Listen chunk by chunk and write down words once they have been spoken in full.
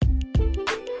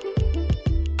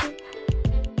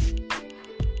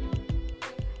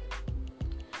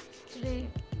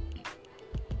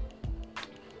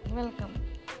welcome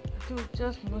to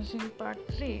Just Moving Part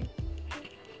 3.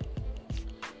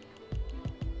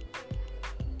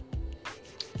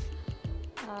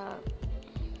 Uh,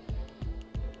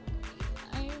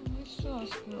 I wish to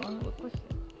ask you one more question.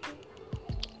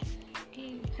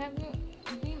 Have you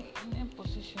been in a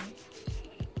position,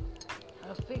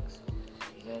 a fix,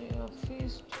 where you are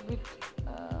faced with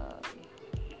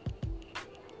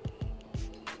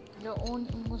your own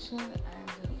emotion and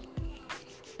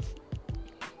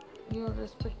you are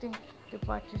respecting the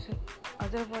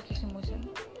other party's emotion?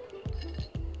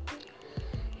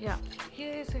 Yeah,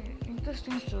 here is an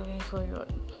interesting story for you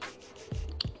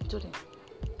today.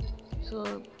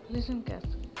 So listen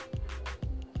carefully.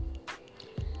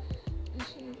 You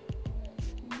see,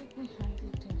 let me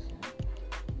handle things.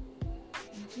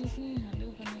 मुझे भी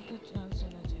handle करने का chance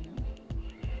देना चाहिए.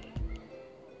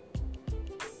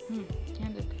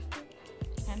 Handle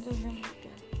them with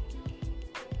care.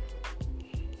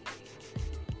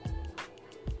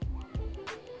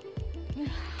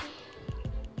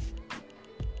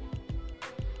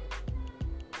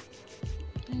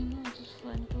 I know, I just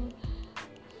want to.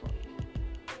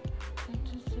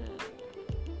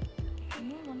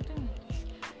 One thing.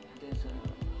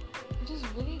 It is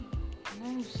very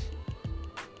nice,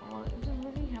 or it is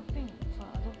very happening for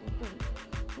other people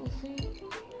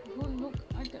who look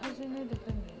at us in a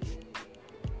different way.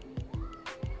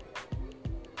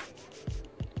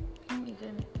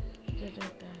 इधर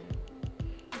रहता है,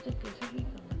 इधर कैसे भी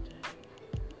करना चाहिए.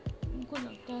 उनको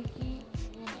लगता है कि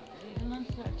you're not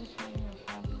satisfying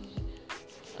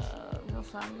your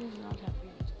family is not happy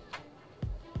with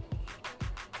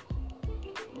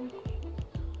you.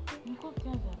 उनको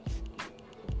क्या जाता है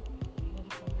मेरे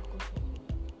family को चाहिए.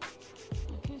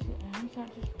 At least I am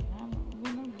satisfied.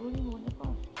 We're not going over the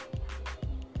past.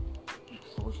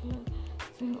 Social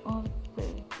thing or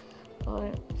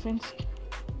friends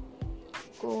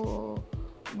को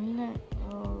मिलना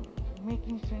और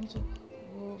making friends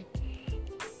वो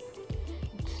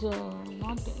it's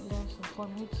not less for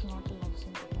me. It's not a less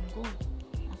important goal.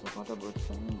 I forgot about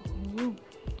friend you.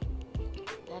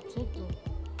 That's it though.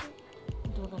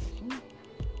 Do that thing.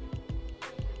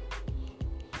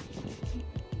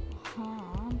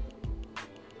 हाँ,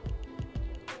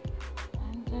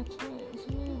 and that's why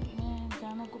इसलिए मैं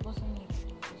जाना को पसंद नहीं करती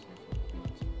हूँ.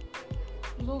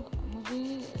 लोग मुझे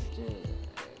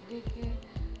देख के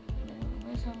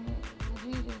मेरे सामने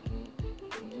मुझे देख के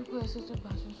मुझे कोई ऐसे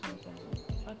भाषण सुनता है.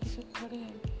 बाकी सब खड़े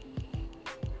हैं.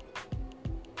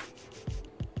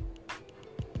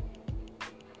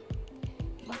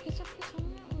 बाकी सबके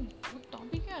सामने वो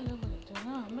टॉपिक अलग हो जाते हैं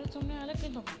ना. हमारे सामने अलग के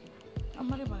टॉपिक है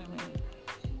हमारे बारे में.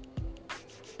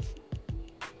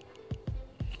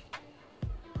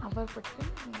 अवर पटकन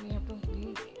we have to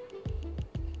leave.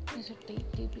 ऐसे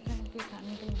टीपी खाने के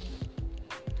खाने के लिए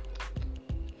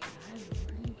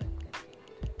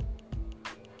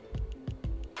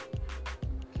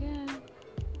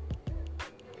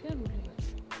क्या रूली बात.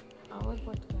 अवर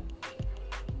पटकन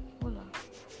बोला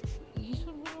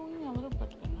ईश्वर बोला उन्हें अवर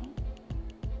पटकन.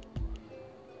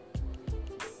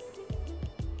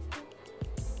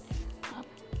 आप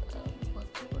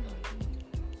बच्चे को डालते हैं.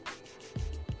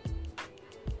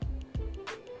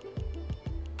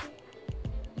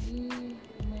 ये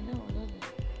मेरा ऑर्डर है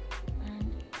एंड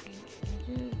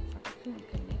मुझे फटाक से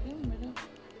निकलने के मेरा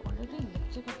ऑलरेडी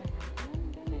लेक्चर का टाइम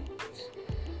है.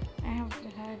 I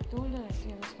have told her that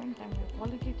I have spent time with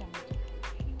quality time.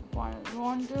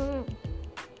 Want to?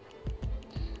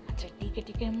 अच्छा ठीक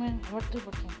है मैं व्हाट तो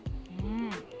बता.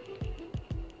 Yum.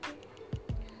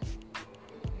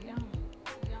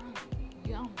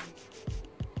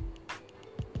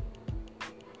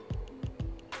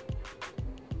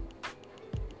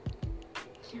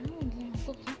 क्या हो गया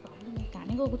आपको? क्या प्रॉब्लम है?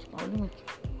 खाने को कुछ प्रॉब्लम है?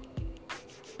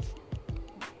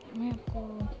 मैं आपको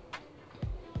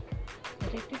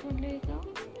रेक्टिफाइड लेगा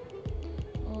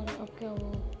और अब क्या वो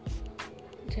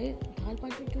दाल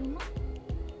बाटी चूरमा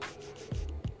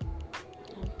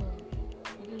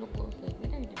मेरे लोग को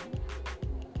फेवरेट आइटम है.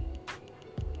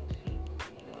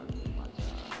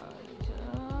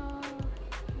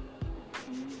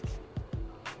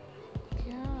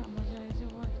 क्या मजा आया.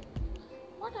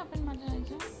 What happened? मजा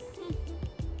आया.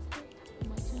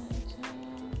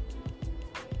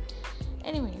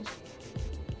 एनीवेज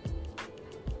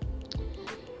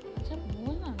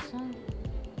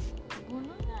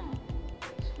बोलो ना.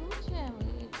 सोच है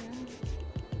वही क्या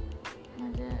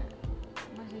मजा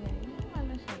आई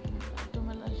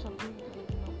मला शॉपिंग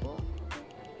नको.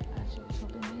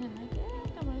 शॉपिंग नहीं करना क्या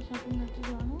तुम्हारी शॉपिंग करती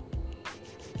जानो.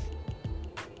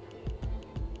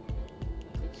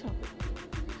 शॉपिंग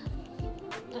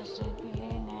 10 रुपये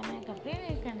नए कपड़े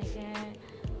लेकर के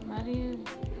अरे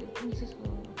प्रिंसेस को,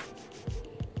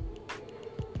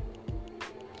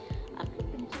 आपकी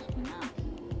प्रिंसेस को ना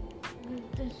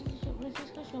ड्रेसेस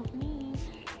का शौक नहीं है,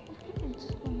 उसकी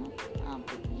प्रिंसेस को ना आप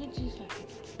ये चीज़ लाते,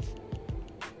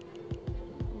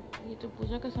 ये तो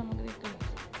पूजा का सामग्री का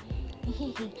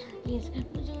यस,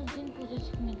 मुझे उस दिन पूजा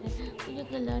सीखने का, पूजा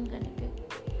का लर्न करने का,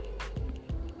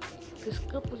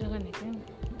 किसका पूजा करने का,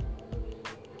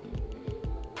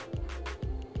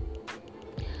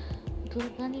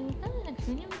 दुर्गा देवी का,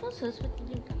 लक्ष्मी देवी का, सरस्वती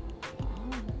देवी का,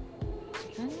 हाँ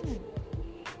सिखाएंगे ना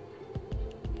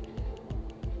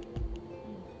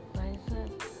भाई साहब।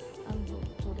 हम लोग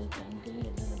थोड़े टाइम के लिए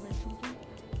इधर बैठेंगे,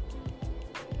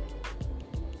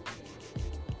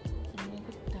 मेरे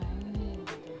को टाइम नहीं है,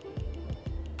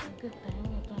 अगर टाइम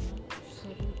होता ना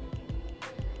जरूर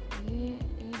ये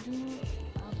जो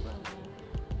आप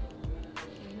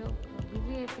लोग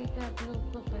बीजेपी का आप लोग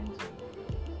को फ्रेंड्स हैं,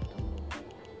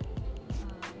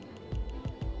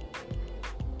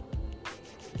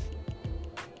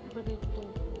 बड़े तो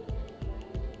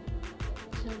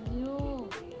चलियो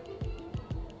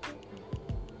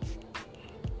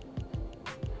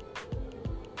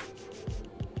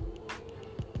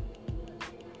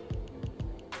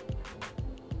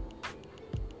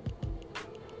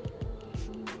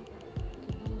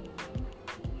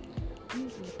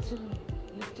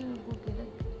लेक्चर को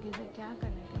किधर क्या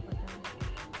करने का पता है।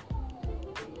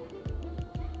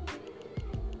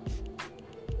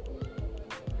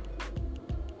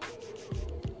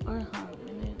 और हाँ,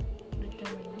 मैंने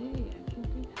डिटरमिन नहीं लिया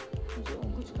क्योंकि मुझे और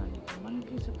कुछ करने का मन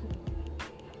की सबसे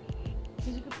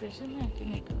किसी के प्रेशर में आके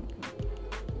नहीं करूँगी,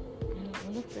 वो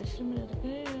लोग प्रेशर में रहते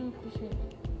हैं कुछ है।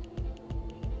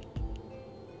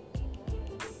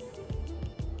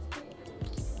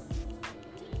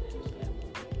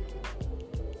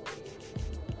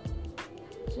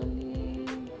 चलिए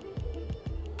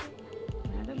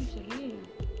मैडम चलिए,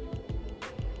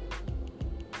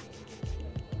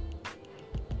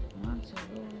 हाँ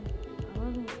चलो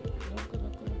और रखो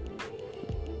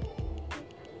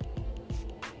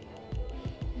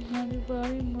हमारे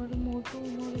भाई हमारे मोटू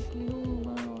हमारे पीलू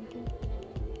हमारा ऑटो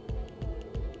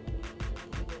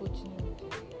कुछ नहीं होता,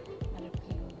 हमारे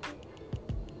पीलू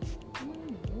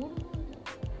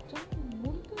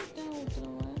मूड तो क्या उतरा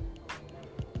हुआ है,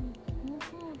 मूड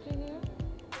क्यों उतरेगा,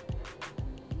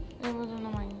 ये बोलो ना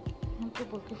माई हमको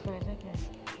बोल के फायदा क्या है,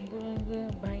 बोलेंगे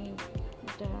भाई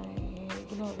बेटा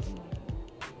इग्नोर करना,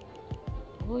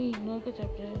 वो इग्नोर का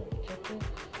चैप्टर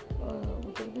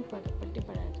उधर भी पट्टी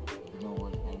पढ़ाया था,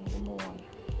 इग्नोर एंड मूव ऑन,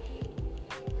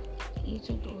 ये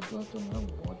सब तो तुम लोग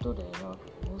बहुत तो रहेगा,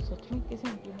 वो सच में कैसे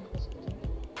इम्प्लीमेंट कर सकते हैं,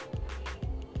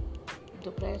 जो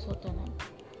प्राइस होता है ना।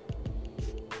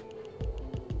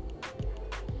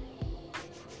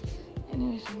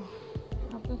 एनीवेज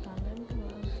आपके खानदान के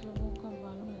लोगों का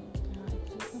मालूम है, हाँ एक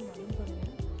चीज़ का मालूम पड़ गया,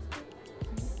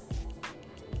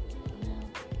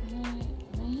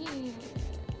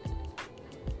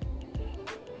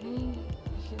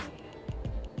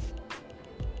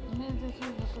 मैं जैसे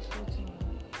कुछ सोच नहीं,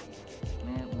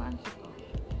 मैं मान चुका हूँ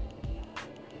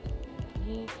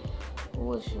ये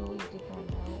वो शो ये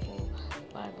दिखाना, वो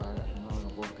बार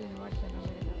लोगों को इन्वाइट करना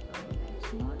मेरे घर पर, इट्स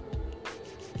नॉट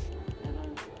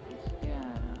क्या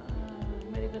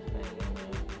मेरे घर पर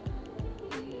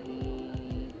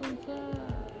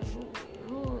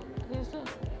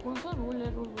कौन सा रूल है,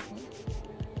 रूल बताओ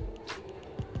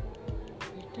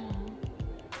बेटा,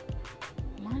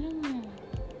 मालूम है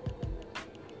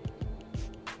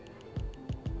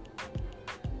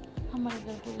हमारे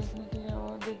घर को देखने के लिए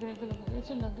और देखने के लिए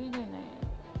ऐसे लगे ही रहना है,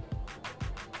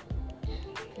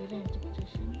 तेरा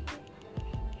इंटरप्रिटेशन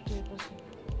तेरे पास है,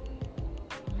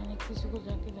 मैंने किसी को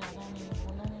जाके ज़्यादा नहीं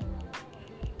बोला नहीं,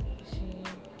 किसी नहीं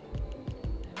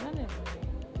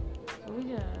कोई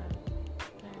जा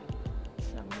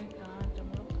हमने कहा जब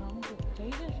लोग काम तो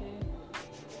सही जैसे,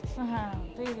 हाँ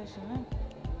सही जैसे ना,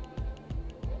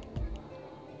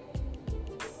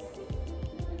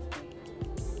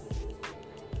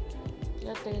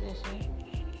 क्या तेरे से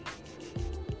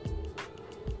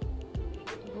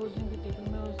भोजन की टेबल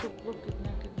में उसको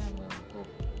कितना मैं उनको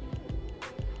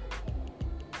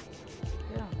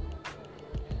क्या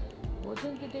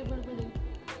भोजन की टेबल पर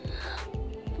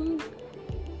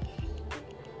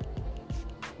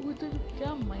वो तो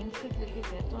क्या माइंडसेट लेके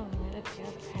कहता हूँ, मेरा क्या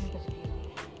फैन बच गई,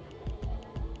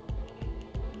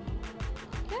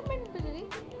 क्या बैंड बज गई,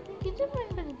 किचन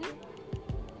बैंड बज गई,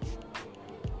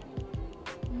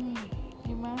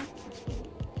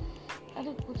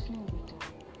 अरे कुछ नहीं बेटा,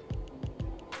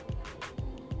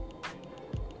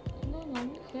 no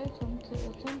normally there are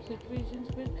some situations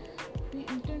where we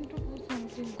intend to do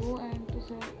something, go and to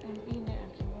say and be in an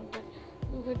action, not that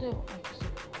you better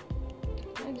opposite.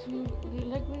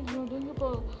 Like when you're doing a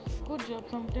good job,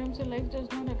 sometimes your life does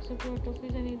not accept your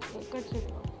trophies and it cuts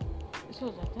it off. ऐसा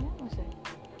हो जाता है ना वैसे.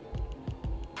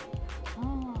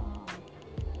 हाँ.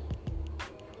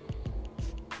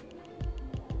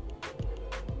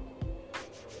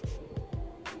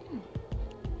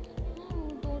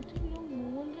 दो तीन लोग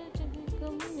बोल रहे थे कि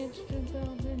कम नेक्स्ट ट्रिप पे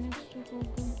होगे, नेक्स्ट ट्रिप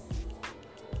होगे.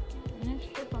 नेक्स्ट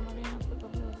ट्रिप हमारे यहाँ पे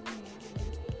कभी होगी नहीं.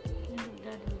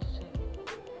 That will say.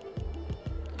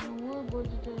 वो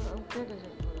बोलते थे अब क्या कर सकते हो.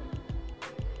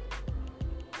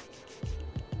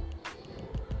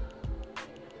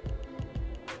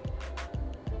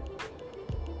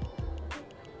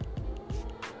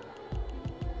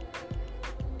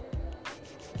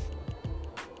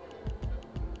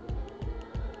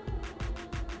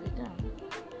 बेटा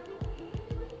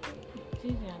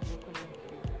चीज़ याद रखो.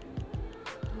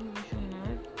 You should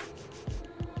never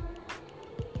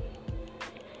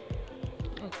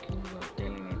accuse or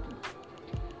telling it.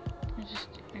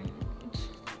 Just it's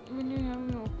when you have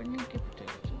an opinion, keep it to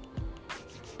yourself.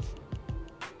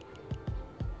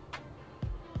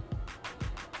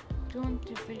 Don't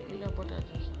feel ill about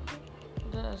others. At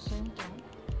the same time,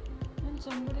 when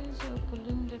somebody is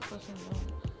pulling that person down,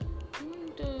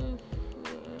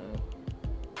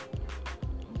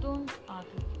 don't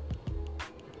argue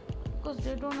because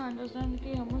they don't understand कि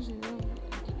how much you have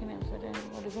taken effort and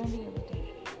are defending everything.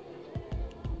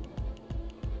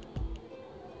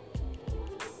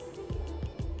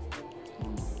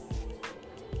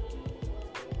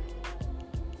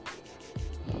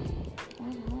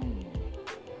 और हाँ ये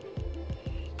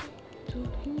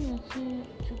चुप क्यों ऐसे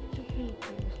चुप क्यों लगता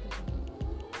है उसके साथ.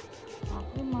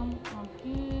 आपके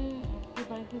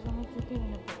भाई के सामने चुप ही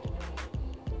रहना पड़ता है.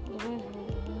 अदरवाइज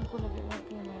उनको लगेगा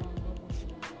कि मैं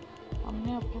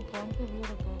हमने अपने फोन पे भी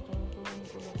रखा है तो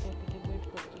उनको लगता है कि डिबेट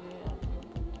करती है.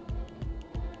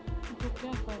 तो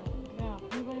क्या करें.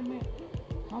 अपने बारे में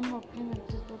हम अपने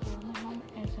व्यक्तित्व पर हम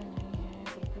ऐसा नहीं है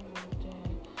करके बोलते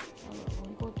हैं.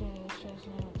 उनको स्ट्रेस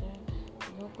नहीं होता है,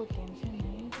 लोग को टेंशन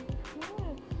नहीं.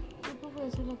 क्यों को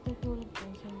ऐसा लगता है कि वो लोग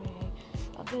टेंशन में है.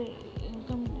 अगर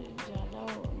इनकम ज़्यादा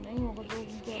नहीं होगा तो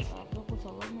उनके आप लोग को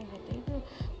समझ नहीं करते तो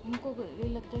उनको ये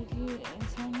लगता है कि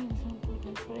इंसान ही इंसान को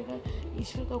हेल्प करेगा.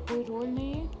 ईश्वर का कोई रोल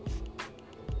नहीं है.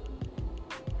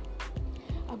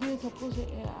 अभी सपोज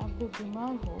आप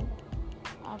बीमार हो,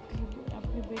 आपकी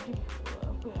बेटी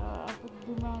आप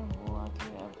बीमार हो,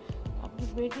 आपकी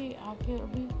बेटी आके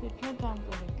अभी कितना काम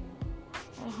करेगी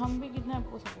और हम भी कितना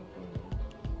आपको सपोर्ट करेंगे.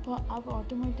 तो आप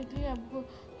ऑटोमेटिकली आपको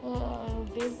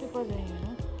देव के पास जाएंगे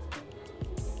ना.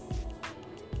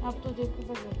 आप तो देव के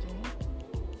पास जाते हैं.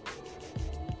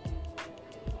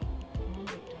 हाँ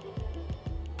बेटा.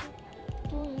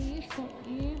 तो ये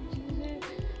चीज़ें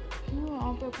क्यों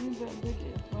आप अपने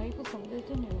भाई को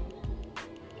समझते नहीं हो.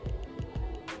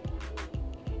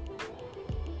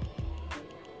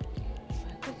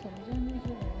 भाई को समझाने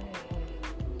से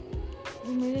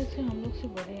वो मेरे से हम लोग से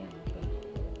बड़े हैं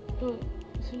तो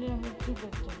इसलिए हम लोग चुप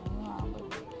बैठते हैं. हाँ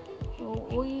तो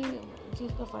वही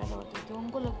चीज़ का फ़ायदा होता है. तो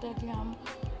उनको लगता है कि हम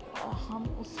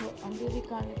उस अंधेरी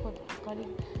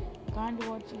कांड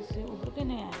वो चीज़ से उभर के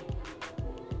नहीं आए.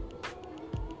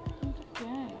 तो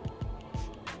क्या है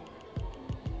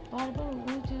बार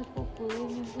वही चीज़ को कोई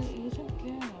नहीं. तो ये सब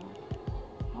क्या है.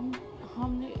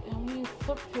 हमने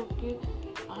सब छोड़ के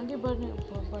आगे बढ़ा है.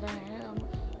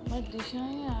 हमारी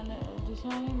दिशाएं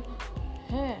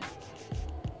है.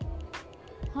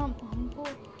 हमको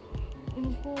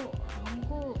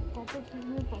कॉर्पोरेट फील्ड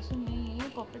में पसंद नहीं है.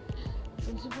 कॉर्पोरेट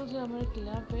प्रिंसिपल से हमारे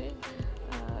खिलाफ है.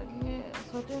 ये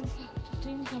सर्टेन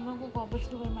थिंग्स हम लोग को कॉर्पोरेट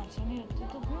के बारे में अच्छा नहीं लगता.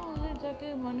 तो क्यों उधर जाके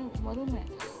मरूँ मैं.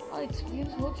 और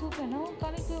एक्सपीरियंस हो चुका है ना वो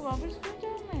कार्य को वापस क्यों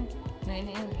जाऊँ मैं. नहीं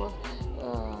बहुत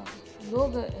लोग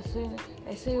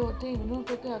ऐसे होते हैं. इग्नोर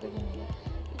करके आगे जाने का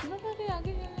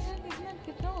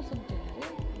कितना हो सकता है.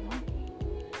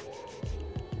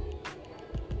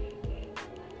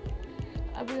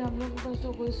 अभी हम लोग के पास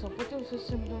तो कोई सपोर्टिव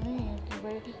सिस्टम तो नहीं है कि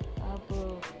भाई आपके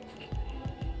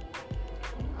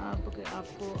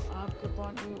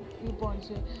व्यू पॉइंट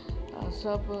से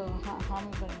सब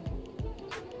हामी करेंगे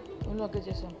उन लोग के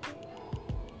जैसा.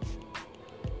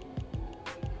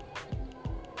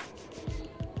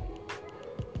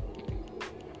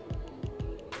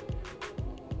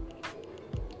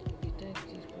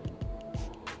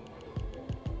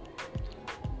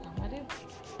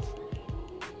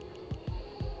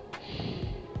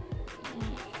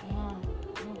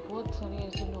 सारे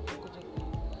ऐसे लोगों को देखते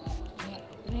हैं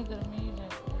अपने घर में ही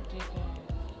देखा है.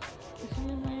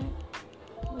 इसलिए मैं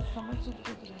समझ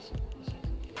सकती हूँ.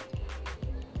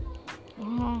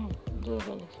 हाँ जो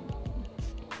गलत है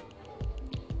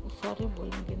सारे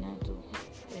बोलेंगे ना तो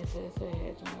ऐसे ऐसे है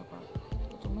तुम्हारे पास,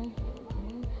 तो तुम्हें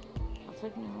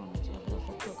अफेक्ट नहीं होना चाहिए। अगर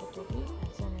अफेक्ट होगा तो भी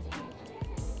ऐसा नहीं रहना चाहिए।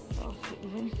 और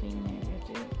इवन फीलिंग नहीं रहना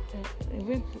चाहिए,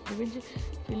 इवन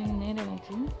फीलिंग नहीं रहना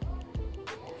चाहिए।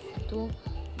 तो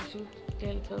यू शुड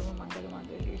टेल सर्व मंगल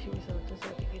मांगल्ये शिवे सर्वार्थ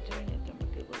साधिके नित्यं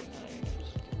भक्ति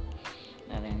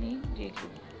नारायणी जय।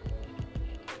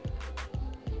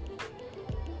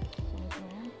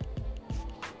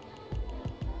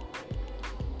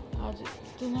 आज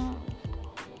इतना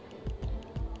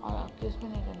और आपके इसमें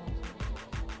नहीं करना चाहिए,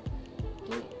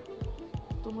 तो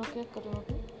तुम लोग क्या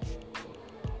करोगे?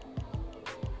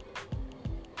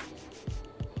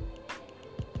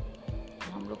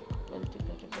 हम लोग गलती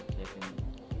करते लेकिन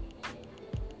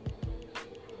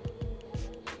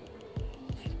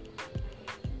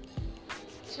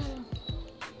चलो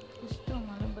कुछ तो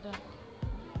हमारे बड़ा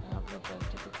आप लोग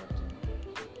गलती तो करते हैं,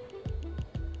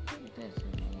 ऐसे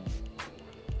नहीं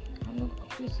हम लोग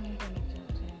फिक्स नहीं करना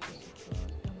चाहते हैं किसी को।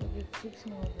 हम लोग एक फिक्स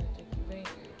नहीं हो जाते कि भाई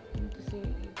तुम किसी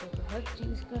हर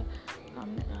चीज़ का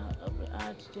हमने अब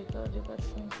आज देखा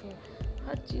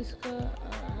हर चीज़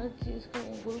का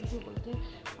वो ग्रुप जो बोलते हैं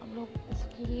हम लोग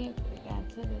इसके लिए एक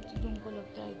आंसर देते हैं। उनको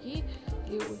लगता है कि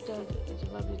ये उल्टा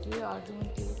जवाब देती है, आर्ग्यूमेंट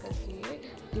के लिए करती है,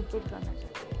 डिबेट करना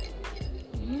चाहते हैं।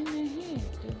 ये नहीं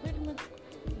डिबेट मत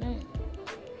नहीं।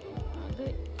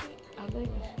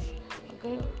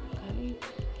 अगर खाली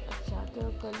चाहते हो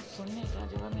कल सुनने का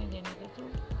जवाब नहीं देने का, तो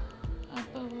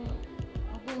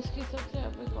आपको उसके हिसाब से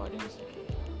आप एक ऑडियंस है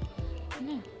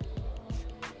ना।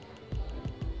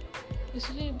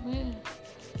 इसलिए मैं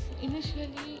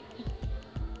इनिशियली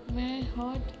मैं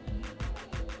हर्ट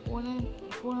होना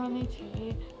नहीं चाहिए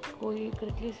कोई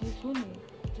करके से सुन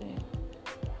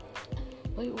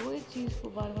भाई वो एक चीज़ को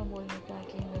बार बार बोलने का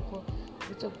कि मेरे को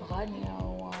अभी तक बाहर नहीं आया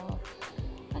हुआ।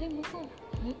 अरे मेरे को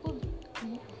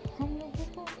हम लोगों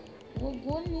को वो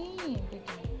गोल नहीं है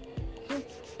बेटा,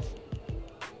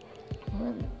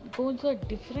 goals are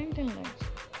different in life,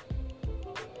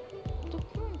 तो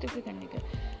क्यों इंटरफेयर करने का?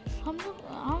 हम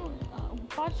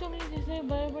 5 उंगली जैसे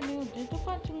बराबर नहीं होते, तो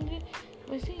 5 उंगली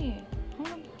वैसे ही है। हम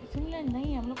लोग सिमिलर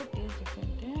नहीं है, हम लोग का टेस्ट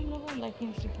डिफरेंट है, हम लोग का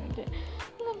लाइकिंग डिफरेंट है,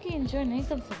 हम लोग ये इंजॉय नहीं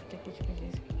कर सकते कुछ भी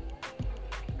चीज़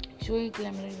शो ही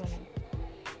ग्लैमरस वाले,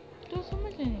 तो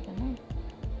समझ लेने का ना।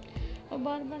 और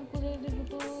बार बार को देखो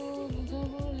तो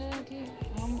बोल रहा है कि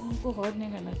हम उनको हर्ट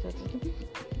नहीं करना चाहते,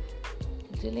 तो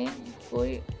इसलिए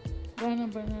कोई गाना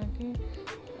बना के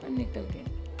निकल गए।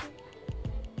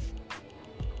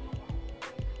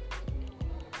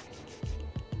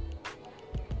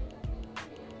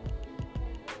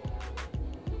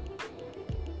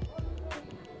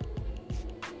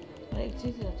 एक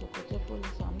चीज़ है तो कुछ बोल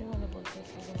सामने वाले बोलते हैं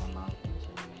कि जब माँ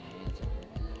टेंशन में है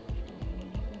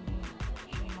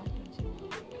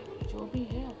जो भी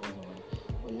है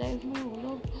अपने लाइफ में वो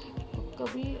लोग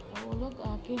कभी वो लोग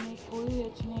आके नहीं कोई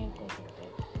एच नहीं कर सकते,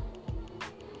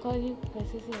 खाली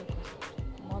पैसे से कर सकते,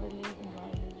 मॉरली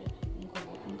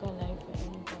उनका लाइफ है,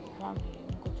 उनका फैमिली है,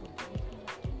 उनको छोड़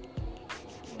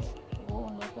वो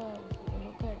उन लोग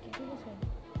का एटीट्यूड है।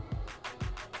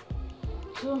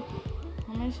 तो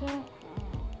हमेशा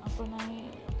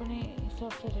अपने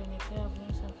हिसाब से रहने का, अपने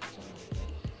हिसाब से चलने का।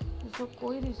 तो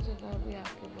कोई रिश्तेदार भी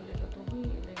आके बोलेगा तो भी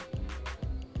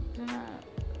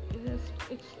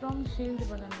एक स्ट्रॉन्ग शील्ड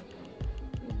बनाने का,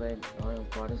 और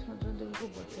गॉडेस मतलब दिल को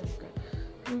बचाने का,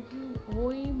 क्योंकि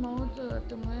वही मौत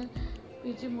तुम्हें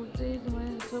पीछे मुड़ते ही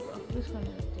तुम्हें सब अफसोस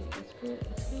करने लगती है। इसके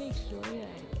लिए एक स्टोरी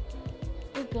आई।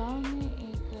 एक गाँव में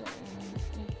एक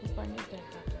पंडित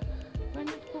रहता था।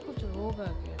 पंडित को कुछ रोग आ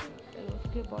गया था,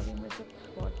 उसके बॉडी में सब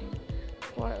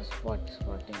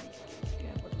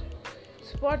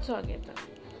स्पॉट्स आ गया था,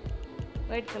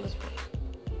 वाइट कलर स्पॉट्स।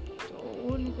 तो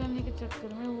वो निकालने के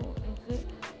चक्कर में वो एक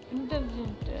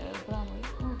इंटेलिजेंट ब्राह्मण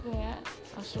हो गया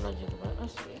एस्ट्रोलॉजी के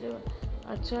पास।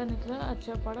 अच्छा निकला,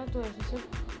 अच्छा पढ़ा, तो ऐसे सब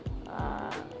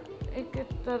एक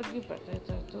तरकीब पड़ता है,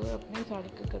 तो अपनी साड़ी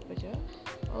के घर पे जाओ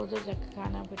और उधर जाके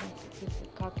खाना पीना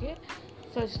खा के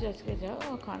सच के जाओ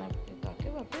और खाना पीना खा के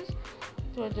वापस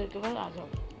थोड़ी देर के बाद आ जाओ।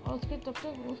 और उसके तब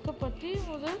तक उसका पति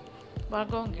उधर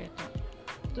बागांव गया था,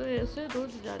 तो ऐसे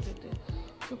रोज जाते थे।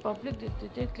 तो पब्लिक देखते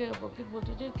थे, क्या पब्लिक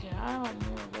बोलते थे क्या आदमी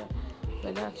हो गया,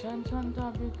 पहले अच्छा इंसान था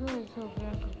अभी क्यों ऐसा हो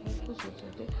गया, कुछ सोचते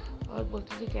थे और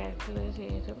बोलते थे कैरेक्टर ऐसे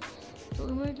ये सब। तो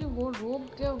इमीडिएटली वो रोग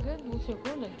क्या हो गया, दूसरे को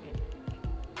लग गया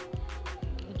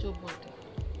जो बोलते।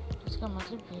 उसका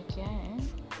मतलब ये क्या है,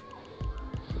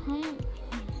 हम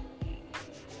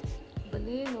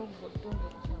भले लोग बोलते होंगे,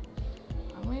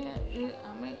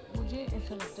 हमें मुझे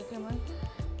ऐसा लगता है कि हमें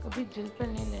कभी दिल पर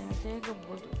नहीं लेना चाहिए।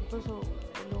 बिकॉज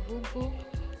लोगों को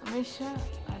हमेशा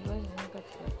एडवाइस देने का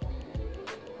चाहिए,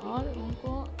 और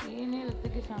उनको ये नहीं लगता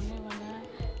कि सामने वाला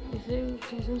इसे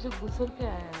चीज़ों से गुजर के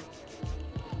आया है,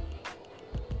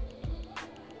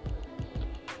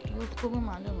 उसको भी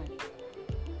मालूम है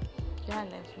क्या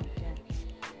लाइफ में क्या है।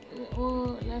 वो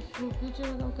लाइफ फ्यूचर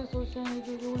का सोच रहे हैं,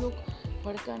 क्योंकि वो लोग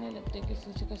भड़काने लगते कि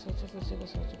फ्यूचर का सोचो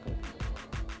कर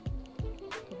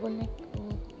तो बोलने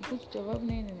कुछ जवाब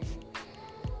नहीं देने।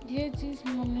 ये चीज़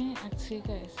हमने आज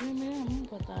सीखा है, इसलिए मैं हम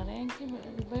बता रहे हैं कि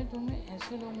भाई तुम्हें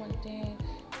ऐसे लोग मिलते हैं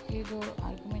कि जो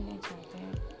आर्गुमेंट नहीं चाहते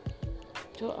हैं,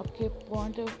 जो आपके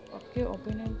पॉइंट आपके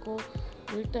ओपिनियन को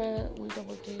उल्टा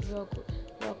बोलते हैं, you are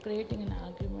creating an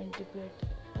argument debate.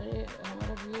 अरे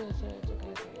हमारा व्यू ऐसा है तो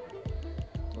क्या करेगा,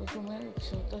 तो तुम्हें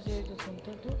श्रोता से जो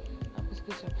सुनते तो आप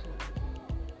उसके हिसाब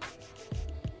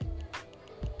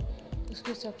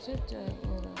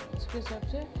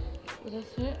से उधर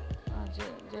से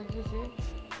जल्दी से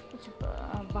कुछ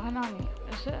बहाना नहीं,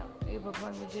 ऐसा ये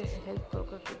भगवान मुझे हेल्प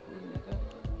करके पूछने का,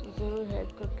 तो ज़रूर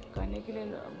हेल्प करने के लिए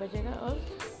बचेगा और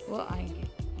वो आएंगे।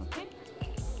 Okay,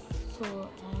 so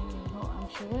I am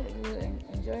sure you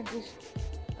enjoy this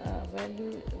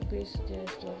value based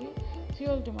story. See you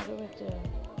all tomorrow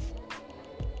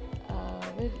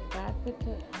with back with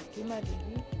Akima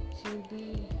Didi. She will be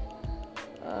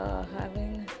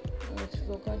having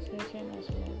spoken session as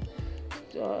well,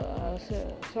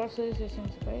 short story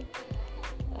sessions by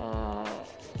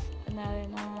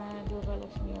Narayana Durga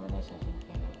Lakshmi Yamuna session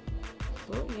का।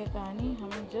 तो ये कहानी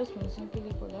हमें just museum के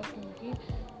लिए बोला, क्योंकि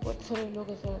बहुत सारे लोग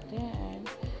ऐसे होते हैं एंड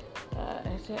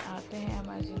ऐसे आते हैं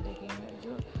हमारी ज़िंदगी में,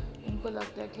 जो उनको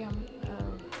लगता है कि हम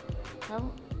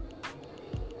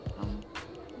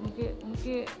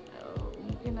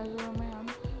उनके नज़रों में हम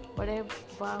बड़े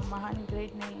महान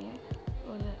ग्रेट नहीं हैं,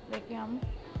 लेकिन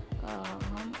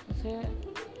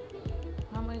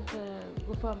हम इस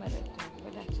गुफा में रहते हैं,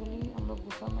 बट एक्चुअली हम लोग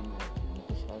गुफा में नहीं रहते, हम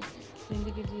कुछ और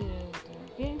ज़िंदगी जी रहे होते हैं।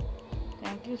 Okay,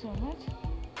 thank you so much,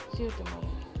 C you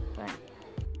tomorrow, bye.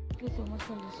 Thank you so much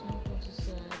for listening to this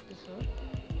episode.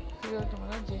 See you all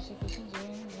tomorrow. Jai Shri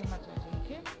Krishna.